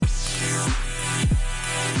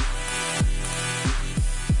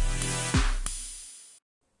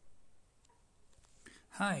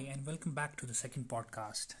Hi, and welcome back to the second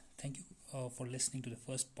podcast. Thank you for listening to the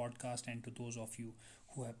first podcast and to those of you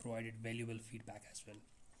who have provided valuable feedback as well.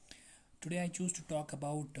 Today, I choose to talk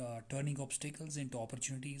about Turning Obstacles into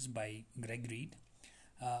Opportunities by Greg Reed.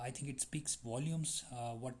 I think it speaks volumes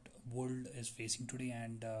what world is facing today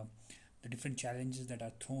and the different challenges that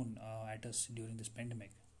are thrown at us during this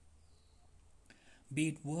pandemic. Be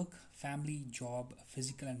it work, family, job,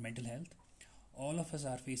 physical and mental health, all of us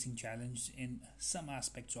are facing challenges in some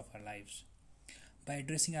aspects of our lives. By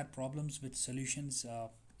addressing our problems with solutions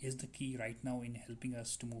is the key right now in helping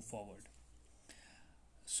us to move forward.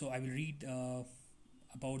 So I will read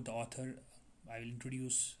about the author. I will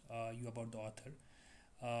introduce you about the author.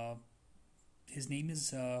 Uh, his name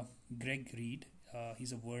is Greg Reed.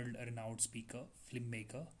 He's a world-renowned speaker,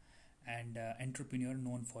 filmmaker, and entrepreneur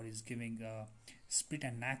known for his giving spit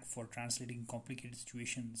and knack for translating complicated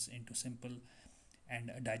situations into simple and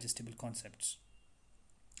digestible concepts.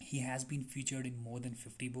 He has been featured in more than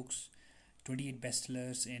 50 books, 28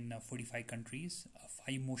 bestsellers in 45 countries,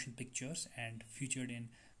 5 motion pictures, and featured in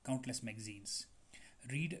countless magazines.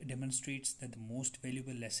 Reed demonstrates that the most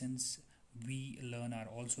valuable lessons we learn are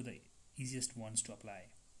also the easiest ones to apply.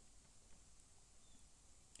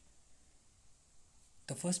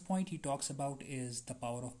 The first point he talks about is the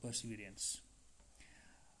power of perseverance.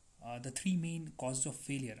 The three main causes of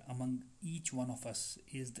failure among each one of us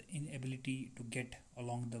is the inability to get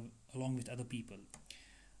along with other people.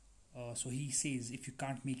 So he says if you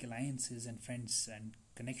can't make alliances and friends and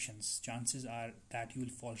connections, chances are that you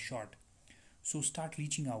will fall short. So start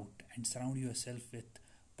reaching out and surround yourself with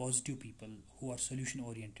positive people who are solution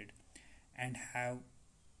oriented and have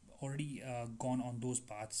already gone on those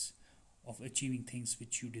paths of achieving things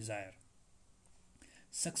which you desire.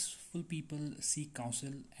 Successful people seek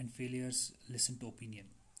counsel and failures listen to opinion.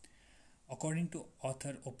 According to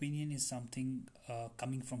author, opinion is something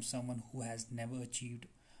coming from someone who has never achieved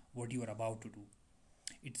what you are about to do.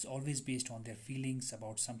 It's always based on their feelings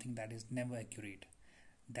about something that is never accurate.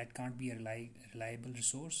 That can't be a reliable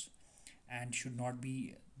resource and should not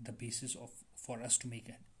be the basis of for us to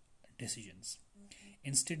make decisions.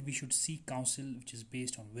 Instead, we should seek counsel which is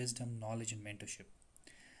based on wisdom, knowledge, and mentorship,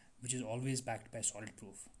 which is always backed by solid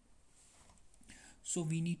proof. So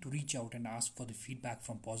we need to reach out and ask for the feedback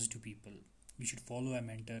from positive people. We should follow a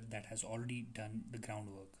mentor that has already done the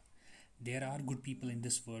groundwork. There are good people in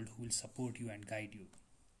this world who will support you and guide you.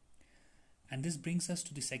 And this brings us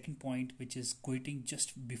to the second point, which is quitting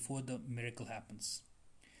just before the miracle happens.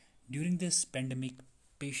 During this pandemic,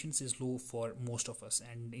 patience is low for most of us,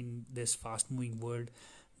 and in this fast moving world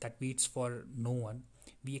that waits for no one,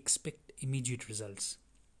 we expect immediate results.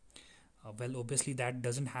 Well, obviously, that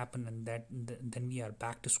doesn't happen, and then we are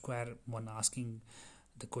back to square one asking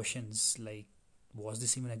the questions like, was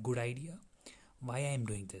this even a good idea? Why I am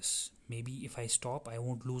doing this? Maybe if I stop, I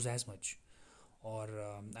won't lose as much. Or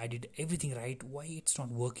I did everything right. Why it's not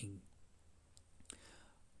working?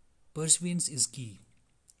 Perseverance is key.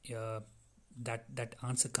 Uh, that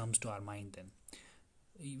answer comes to our mind then.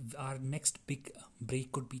 Our next big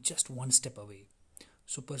break could be just one step away.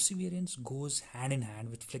 So perseverance goes hand in hand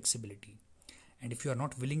with flexibility. And if you are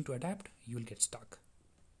not willing to adapt, you will get stuck.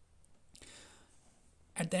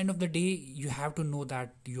 At the end of the day, you have to know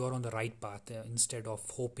that you are on the right path instead of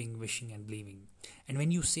hoping, wishing, and believing. And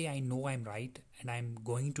when you say, I know I'm right and I'm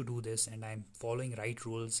going to do this and I'm following right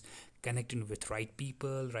rules, connecting with right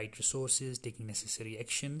people, right resources, taking necessary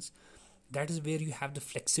actions, that is where you have the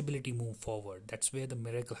flexibility move forward. That's where the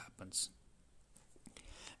miracle happens.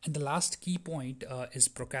 And the last key point is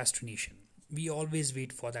procrastination. We always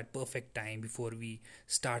wait for that perfect time before we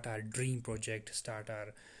start our dream project, start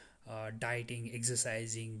our dieting,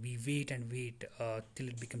 exercising. We wait and wait till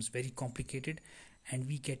it becomes very complicated and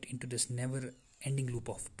we get into this never ending loop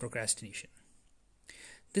of procrastination.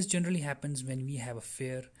 This generally happens when we have a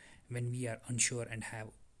fear, when we are unsure and have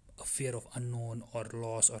a fear of unknown or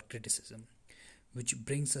loss or criticism, which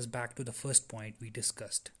brings us back to the first point we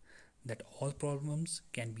discussed, that all problems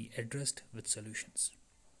can be addressed with solutions.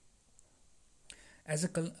 As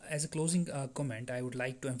a closing comment, I would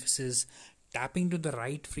like to emphasize tapping to the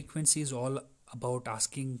right frequency is all about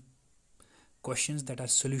asking questions that are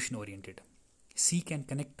solution oriented. Seek and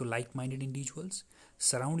connect to like minded individuals,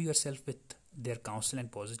 surround yourself with their counsel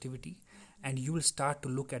and positivity, and you will start to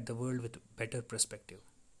look at the world with better perspective.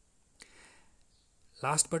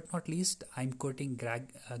 Last but not least, I'm quoting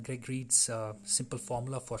Greg Reed's simple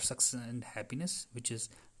formula for success and happiness, which is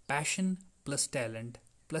passion plus talent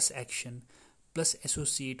plus action plus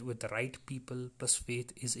associate with the right people plus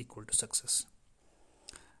faith is equal to success.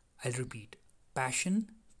 I'll repeat, passion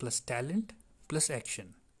plus talent plus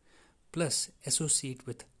action plus associate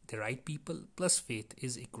with the right people plus faith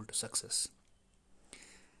is equal to success.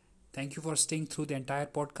 Thank you for staying through the entire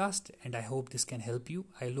podcast, and I hope this can help you.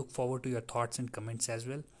 I look forward to your thoughts and comments as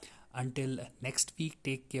well. Until next week,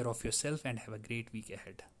 take care of yourself and have a great week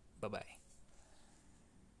ahead. Bye bye.